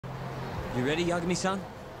You ready, Yagami-san?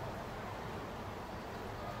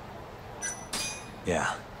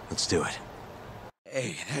 Yeah, let's do it.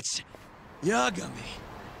 Hey, that's Yagami.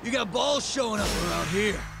 You got balls showing up around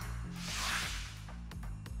here.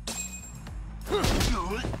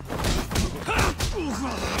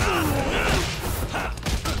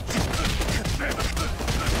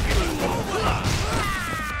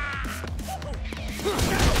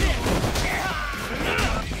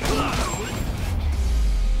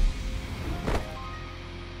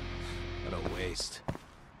 What a waste.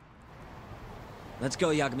 Let's go,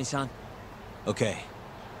 Yagami-san. Okay.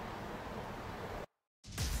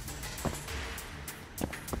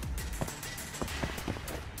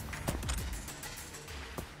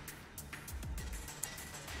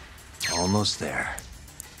 Almost there.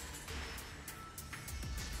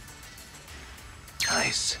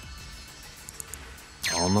 Nice.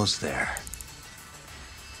 Almost there.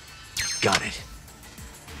 Got it.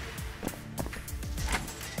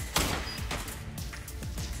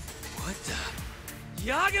 What the?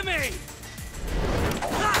 Yagami!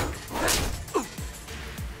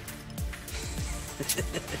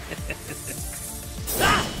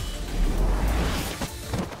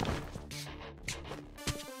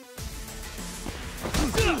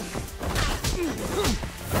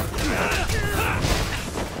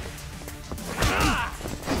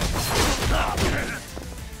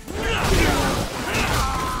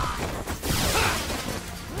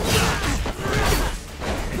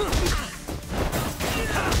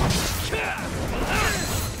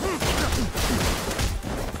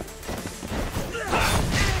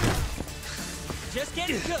 Just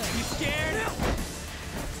getting good. You scared?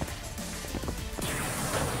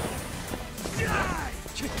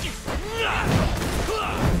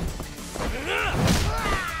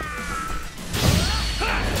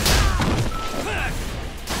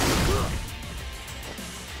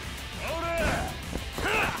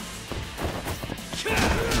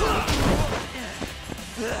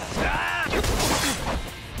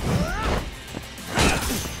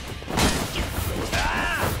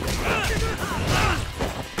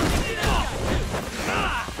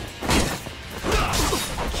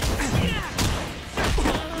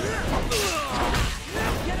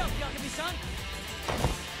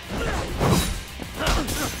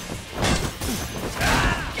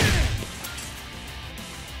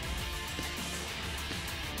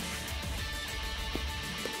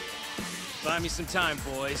 Buy me some time,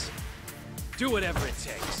 boys. Do whatever it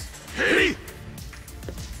takes. Hey!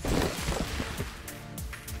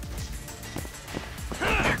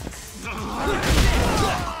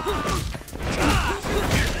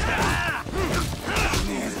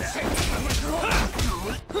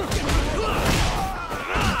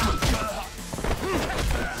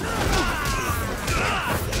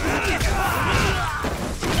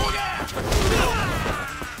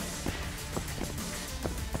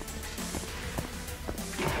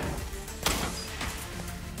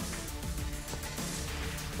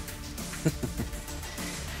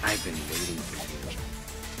 I've been waiting for you.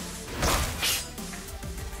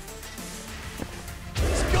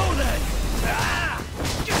 Let's go then!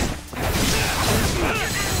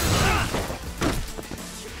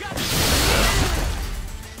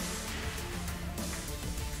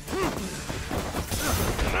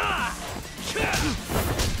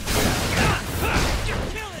 You're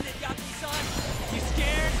killing it, Yagami-san! You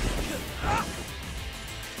scared?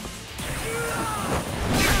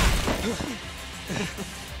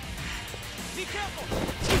 Be careful!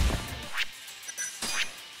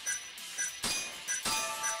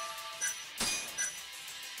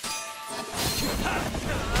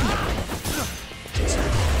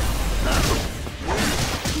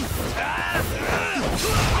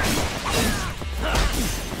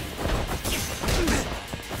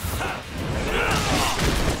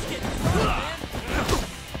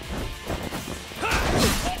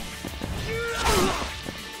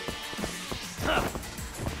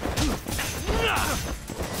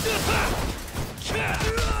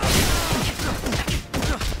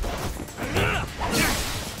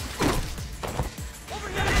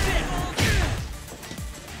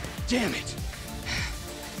 Damn it!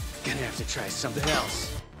 Gonna have to try something else.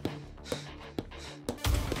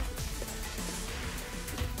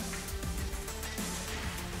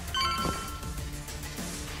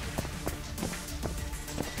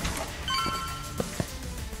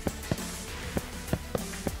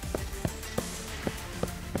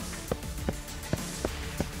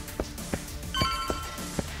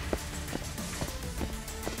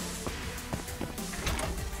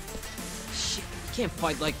 Can't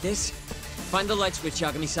fight like this. Find the light switch,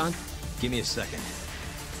 Yagami-san. Give me a second.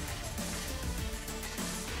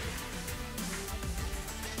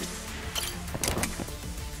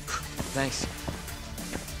 Thanks.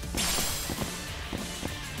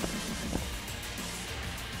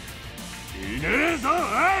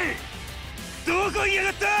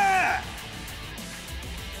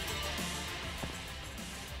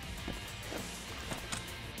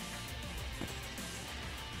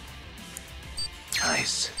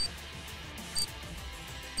 Nice.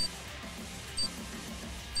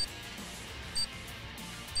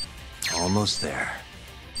 Almost there.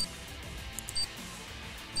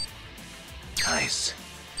 Nice.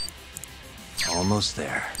 Almost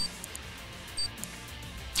there.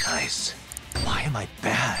 Nice. Why am I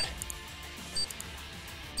bad?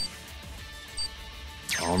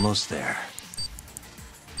 Almost there.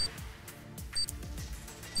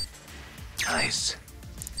 Nice.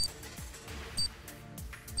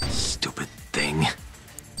 Stupid thing.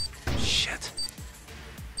 Shit.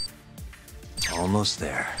 Almost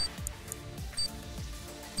there.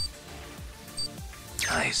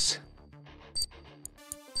 Nice.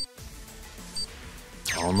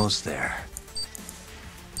 Almost there.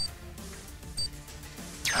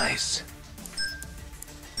 Nice.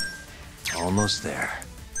 Almost there.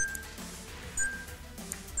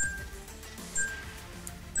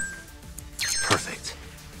 Perfect.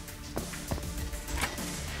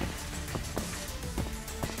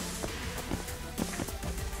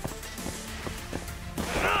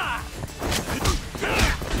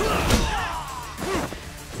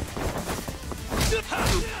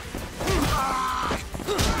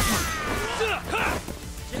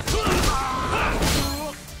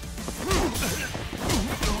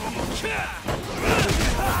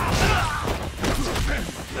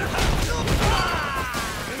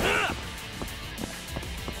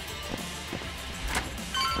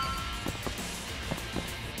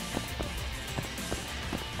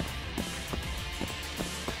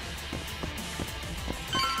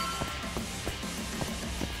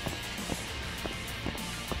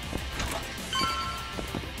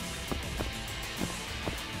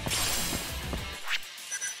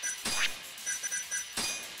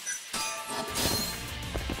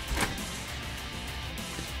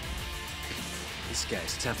 This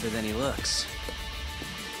guy's tougher than he looks.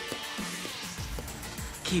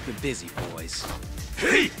 Keep it busy, boys.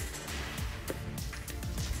 Hey!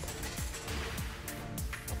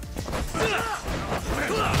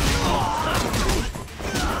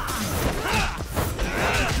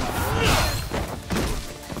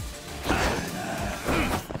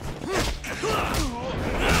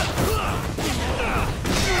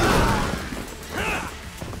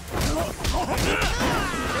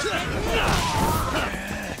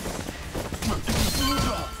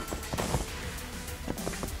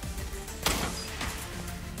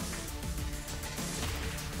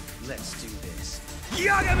 Let's do this.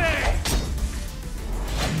 Yagami!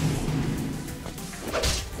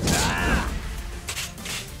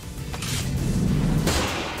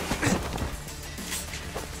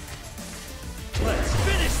 Let's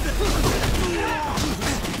finish this!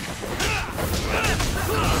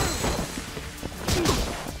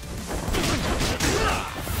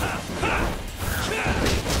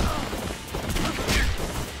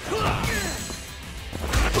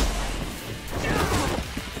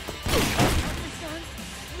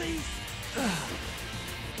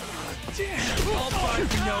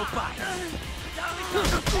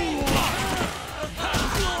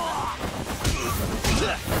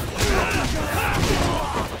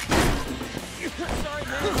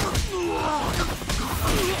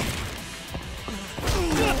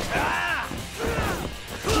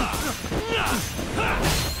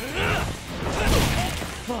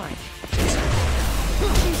 Fine.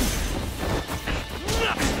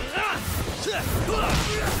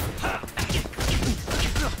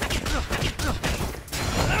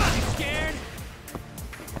 You scared?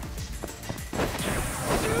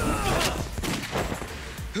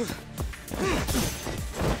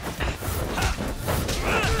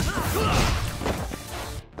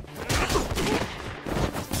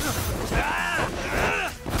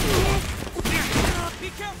 Be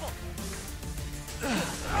careful!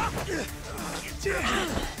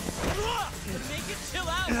 Make it chill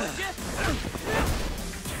out, would you?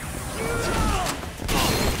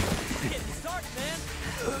 Getting started, man.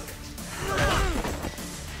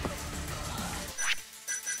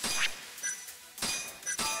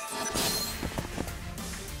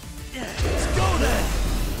 Let's go then!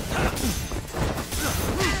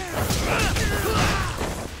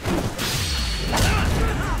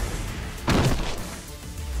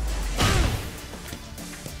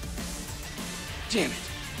 Damn it,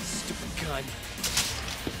 stupid gun.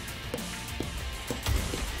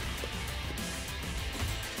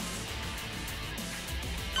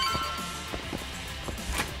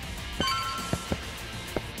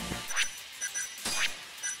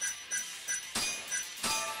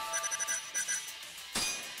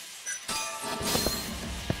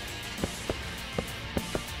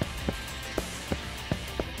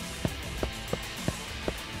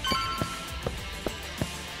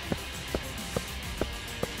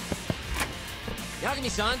 Fight me,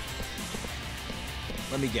 son.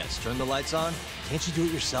 Let me guess, turn the lights on? Can't you do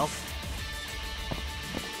it yourself?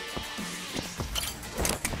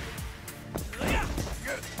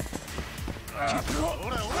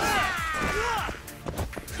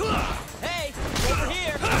 Hey, over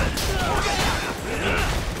here.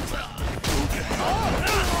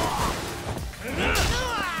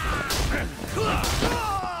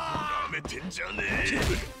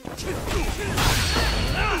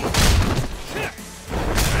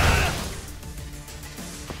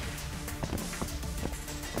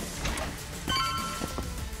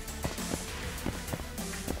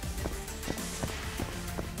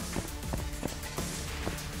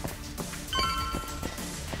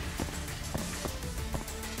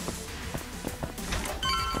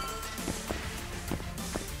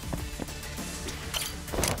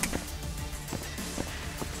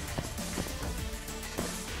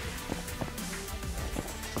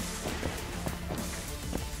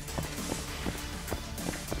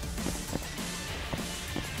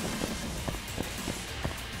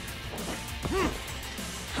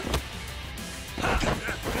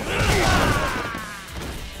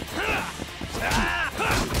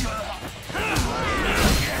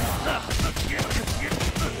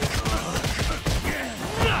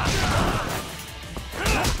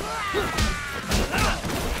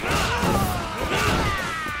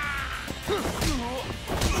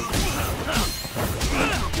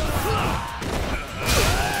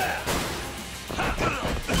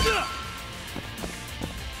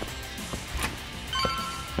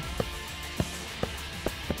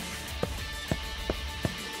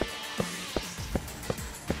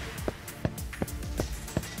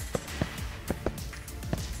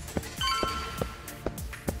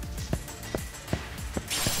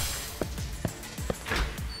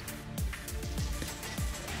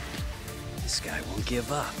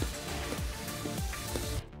 Give up.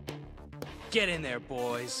 Get in there,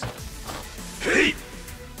 boys. Hey!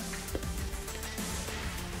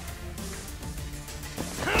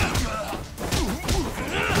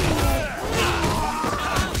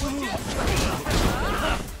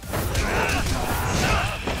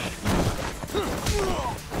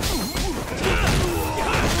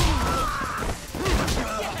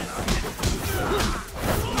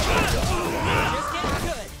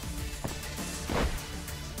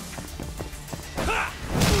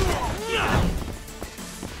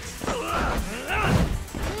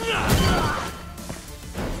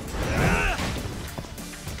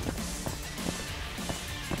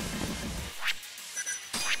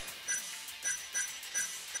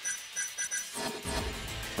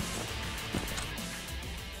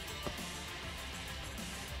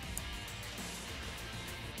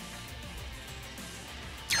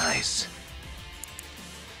 Nice.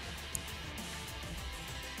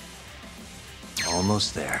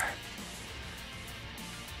 Almost there.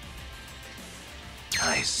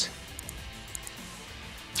 Nice.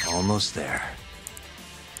 Almost there.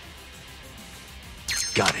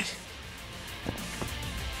 Got it.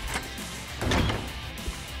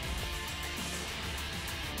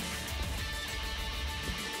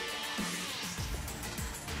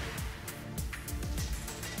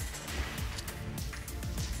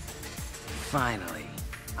 Finally.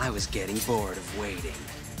 I was getting bored of waiting.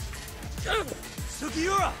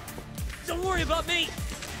 Sugiura! Don't worry about me!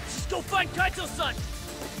 Just go find Kaito-san!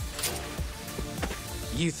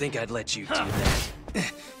 You think I'd let you do that?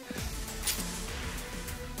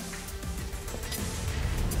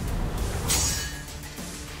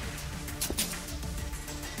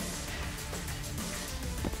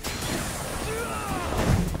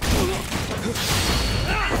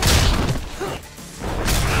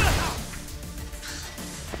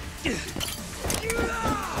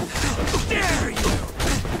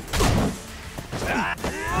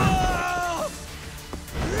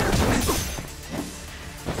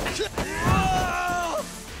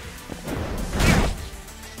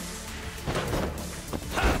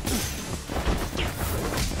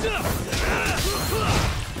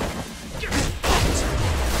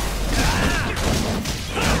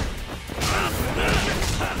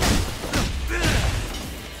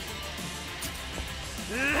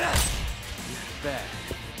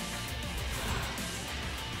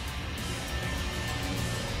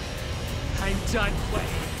 I'm done playing.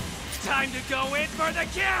 Time to go in for the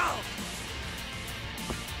kill!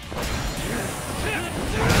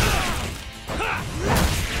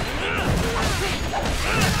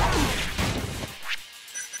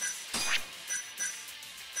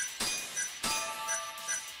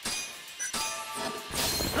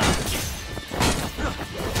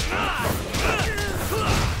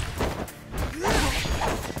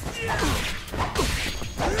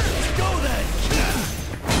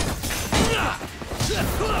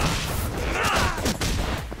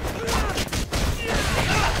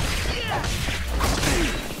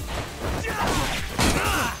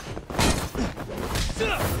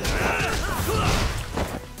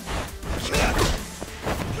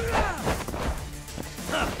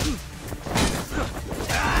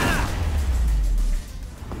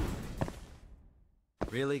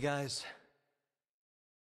 Really, guys?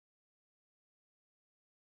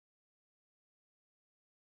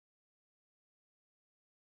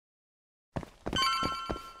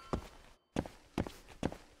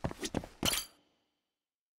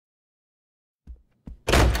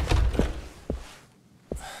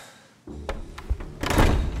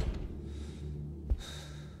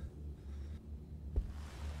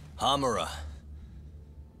 Hamura.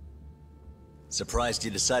 Surprised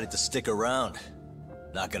you decided to stick around.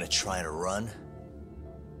 Not gonna try and run?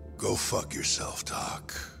 Go fuck yourself,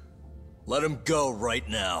 Doc. Let him go right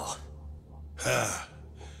now. Ha.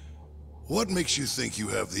 What makes you think you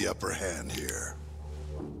have the upper hand here?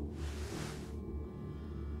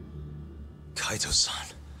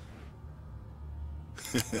 Kaito-san.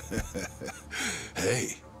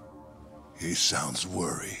 Hey, he sounds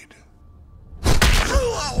worried.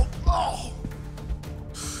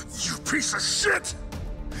 You piece of shit!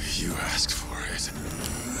 You asked for it.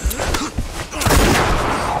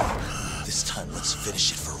 This time, let's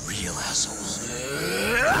finish it for real, assholes.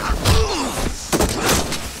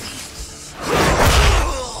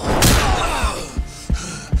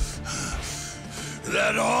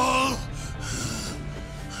 That all?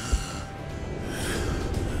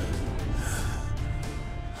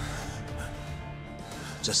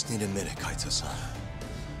 Just need a minute, Kaito-san.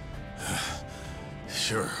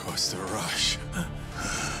 Sure, what's the rush?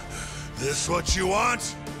 This what you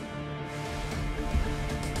want?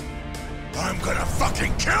 I'm gonna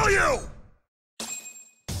fucking kill you!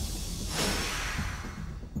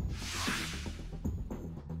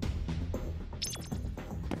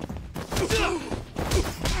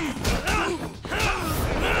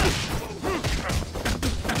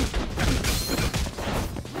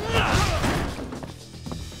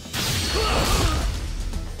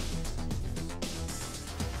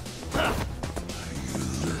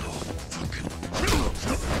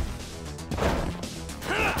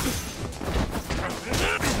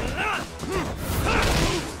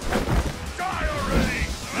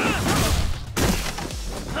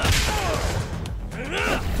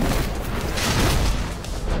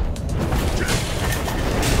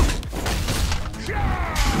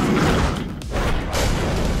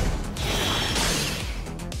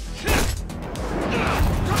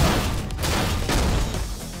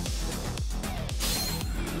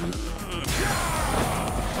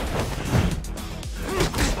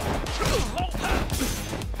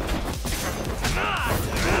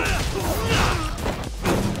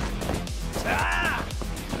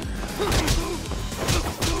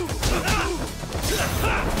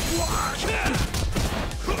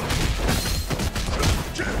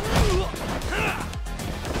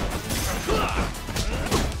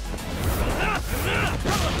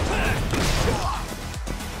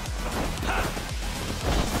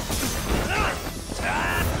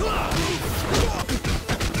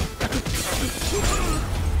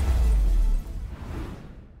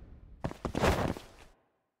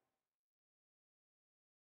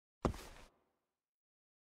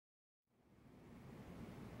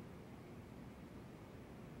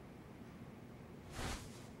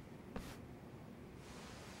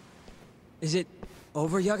 Is it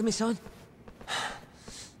over, Yagami-san?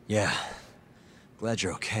 Yeah. Glad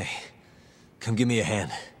you're okay. Come give me a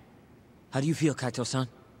hand. How do you feel, Kaito-san?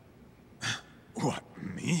 What,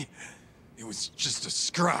 me? It was just a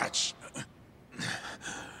scratch.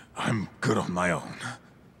 I'm good on my own.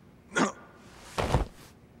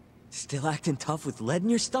 Still acting tough with lead in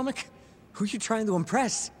your stomach? Who are you trying to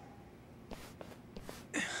impress?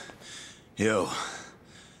 Yo,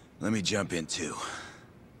 let me jump in too.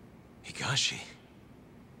 Higashi.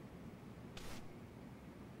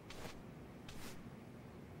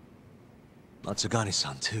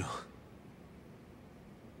 Matsugani-san, too.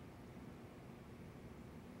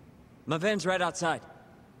 My van's right outside.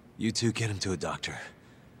 You two get him to a doctor.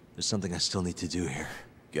 There's something I still need to do here.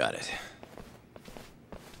 Got it.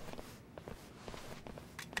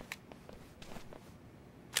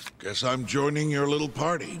 Guess I'm joining your little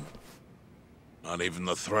party. Not even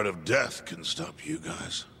the threat of death can stop you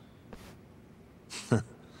guys.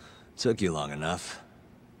 Took you long enough.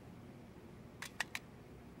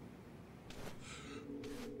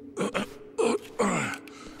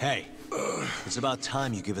 Hey, it's about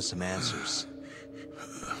time you give us some answers.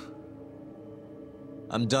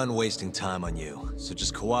 I'm done wasting time on you, so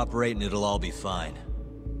just cooperate and it'll all be fine.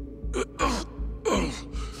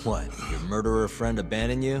 What, your murderer friend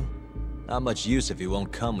abandon you? Not much use if he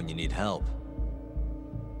won't come when you need help.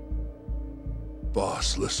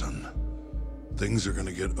 Boss, listen. Things are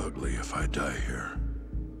gonna get ugly if I die here.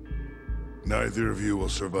 Neither of you will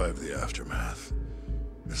survive the aftermath.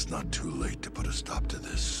 It's not too late to put a stop to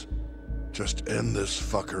this. Just end this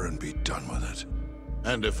fucker and be done with it.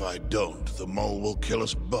 And if I don't, the mole will kill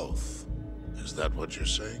us both. Is that what you're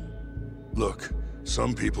saying? Look,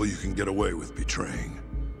 some people you can get away with betraying,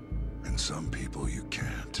 and some people you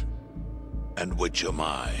can't. And which am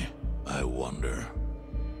I wonder?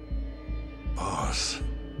 Boss.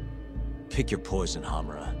 Pick your poison,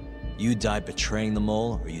 Hamura. You die betraying the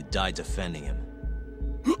mole, or you die defending him.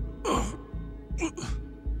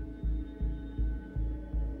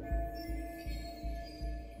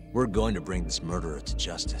 We're going to bring this murderer to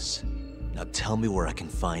justice. Now tell me where I can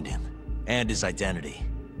find him, and his identity.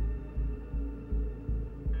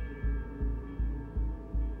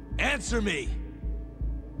 Answer me!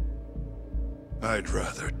 I'd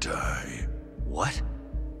rather die. What?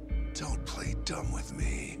 Don't play dumb with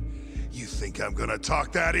me. You think I'm gonna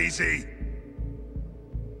talk that easy?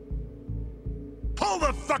 Pull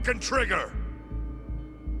the fucking trigger!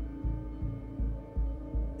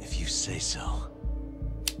 If you say so.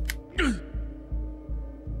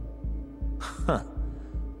 Huh.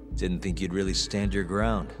 Didn't think you'd really stand your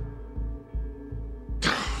ground.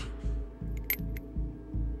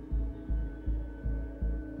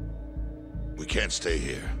 We can't stay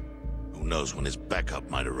here. Who knows when his backup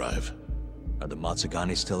might arrive? Are the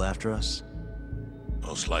Matsugani still after us?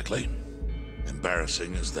 Most likely.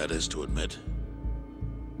 Embarrassing as that is to admit.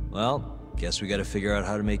 Well, guess we gotta figure out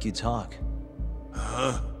how to make you talk.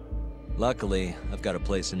 Huh? Luckily, I've got a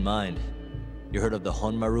place in mind. You heard of the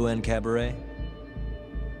Honmaru-en Cabaret?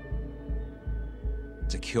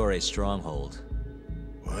 It's a Kyorei stronghold.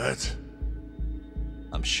 What?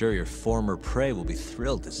 I'm sure your former prey will be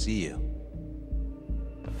thrilled to see you.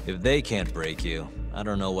 If they can't break you, I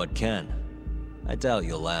don't know what can. I doubt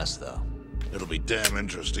you'll last, though. It'll be damn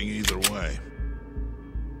interesting either way.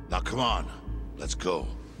 Now come on, let's go.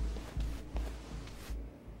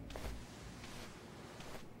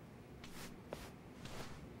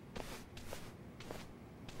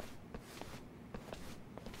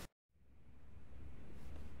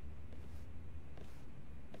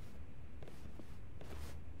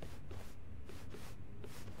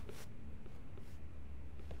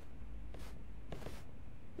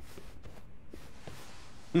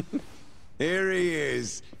 Here he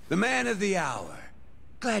is, the man of the hour.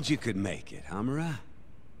 Glad you could make it, Hamura.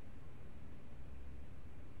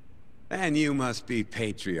 And you must be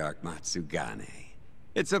Patriarch Matsugane.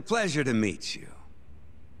 It's a pleasure to meet you.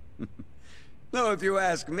 Though if you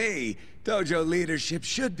ask me, dojo leadership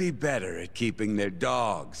should be better at keeping their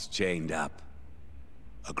dogs chained up.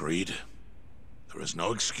 Agreed. There is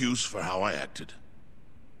no excuse for how I acted.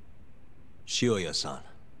 Shioya-san,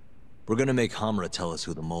 we're gonna make Hamura tell us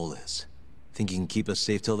who the mole is. Think you can keep us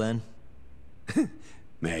safe till then?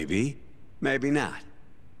 Maybe. Maybe not.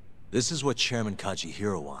 This is what Chairman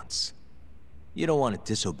Kajihiro wants. You don't want to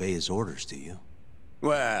disobey his orders, do you?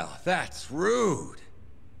 Well, that's rude.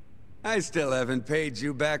 I still haven't paid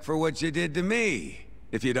you back for what you did to me.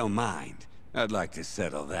 If you don't mind, I'd like to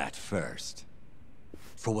settle that first.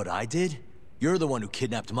 For what I did? You're the one who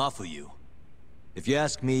kidnapped Mafuyu. If you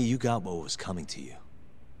ask me, you got what was coming to you.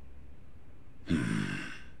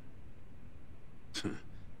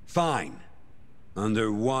 Fine.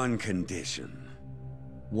 Under one condition.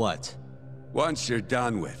 What? Once you're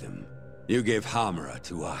done with him, you give Hamura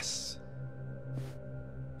to us.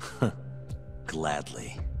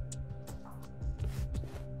 Gladly.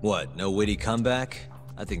 What, no witty comeback?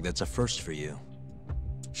 I think that's a first for you.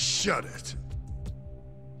 Shut it.